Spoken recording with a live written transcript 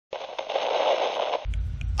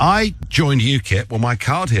I joined UKIP, well, my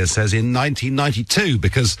card here says in 1992,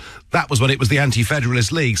 because that was when it was the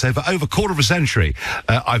Anti-Federalist League. So for over a quarter of a century,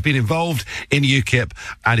 I've been involved in UKIP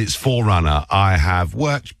and its forerunner. I have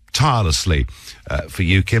worked tirelessly for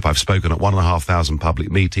UKIP. I've spoken at 1,500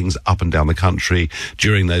 public meetings up and down the country.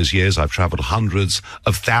 During those years, I've travelled hundreds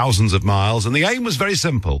of thousands of miles, and the aim was very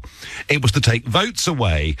simple. It was to take votes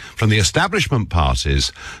away from the establishment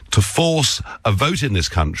parties to force a vote in this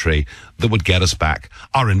country that would get us back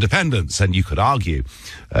our independence. And you could argue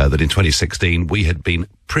that in 2016 we had been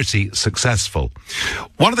pretty successful.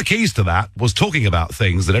 One of the keys to that was talking about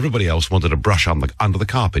things that everybody else wanted to brush under the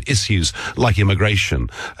carpet, issues like immigration,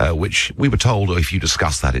 which we were told if you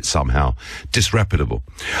discuss that, it's somehow disreputable.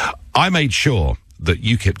 I made sure that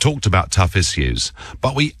UKIP talked about tough issues,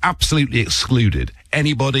 but we absolutely excluded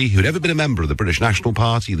anybody who'd ever been a member of the British National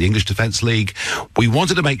Party, the English Defence League. We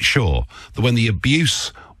wanted to make sure that when the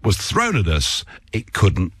abuse was thrown at us, it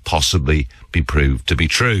couldn't possibly be proved to be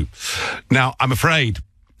true. Now, I'm afraid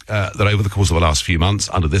that over the course of the last few months,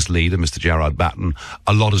 under this leader, Mr. Gerard Batten,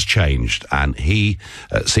 a lot has changed, and he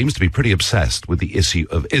seems to be pretty obsessed with the issue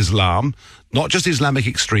of Islam, not just Islamic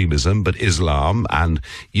extremism, but Islam, and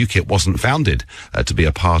UKIP wasn't founded to be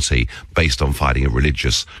a party based on fighting a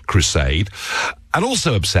religious crusade. And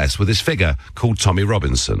also obsessed with this figure called Tommy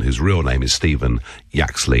Robinson, whose real name is Stephen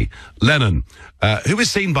Yaxley-Lennon, who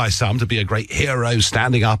is seen by some to be a great hero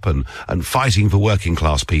standing up and fighting for working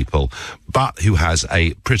class people, but who has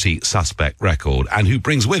a pretty suspect record and who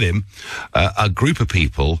brings with him a group of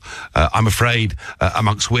people, I'm afraid,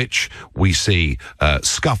 amongst which we see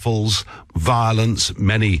scuffles, violence.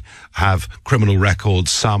 Many have criminal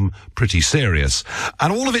records, some pretty serious.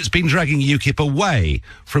 And all of it's been dragging UKIP away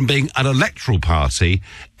from being an electoral party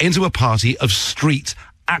into a party of street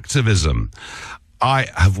activism. I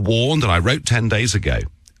have warned, and I wrote 10 days ago,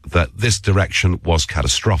 that this direction was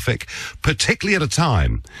catastrophic, particularly at a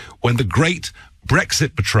time when the great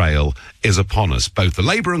Brexit betrayal is upon us. Both the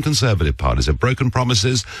Labour and Conservative parties have broken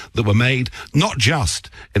promises that were made not just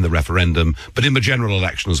in the referendum, but in the general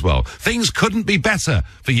election as well. Things couldn't be better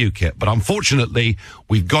for UKIP, but unfortunately,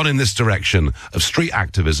 we've gone in this direction of street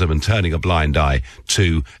activism and turning a blind eye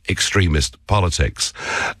to extremist politics.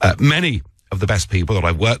 Many of the best people that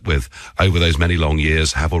I've worked with over those many long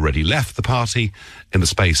years have already left the party in the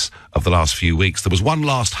space of the last few weeks. There was one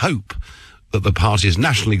last hope that the party's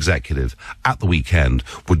national executive at the weekend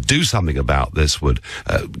would do something about this, would,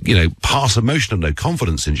 pass a motion of no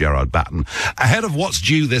confidence in Gerard Batten ahead of what's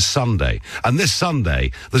due this Sunday. And this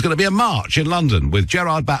Sunday, there's going to be a march in London with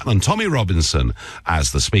Gerard Batten and Tommy Robinson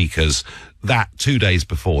as the speakers. That 2 days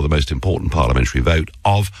before the most important parliamentary vote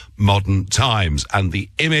of modern times. And the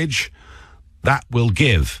image that will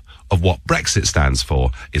give of what Brexit stands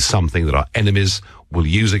for is something that our enemies will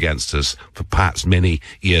use against us for perhaps many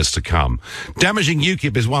years to come. Damaging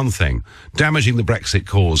UKIP is one thing. Damaging the Brexit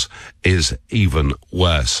cause is even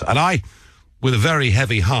worse. And I, with a very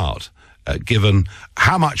heavy heart, given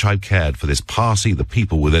how much I've cared for this party, the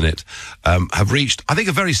people within it, have reached, I think,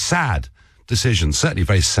 a very sad decision, certainly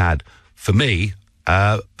very sad for me,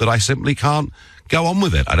 that I simply can't go on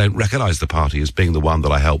with it. I don't recognise the party as being the one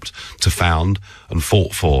that I helped to found and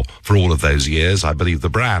fought for all of those years. I believe the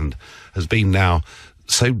brand has been now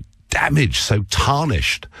so damaged, so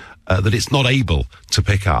tarnished, that it's not able to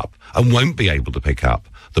pick up and won't be able to pick up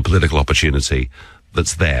the political opportunity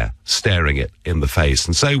that's there, staring it in the face.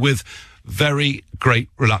 And so with very great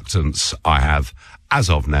reluctance, I have, as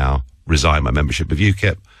of now, resigned my membership of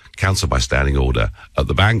UKIP, cancelled by standing order at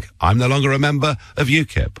the bank. I'm no longer a member of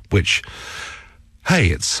UKIP, which, hey,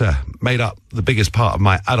 it's made up the biggest part of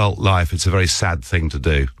my adult life. It's a very sad thing to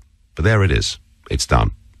do. But there it is. It's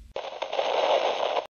done.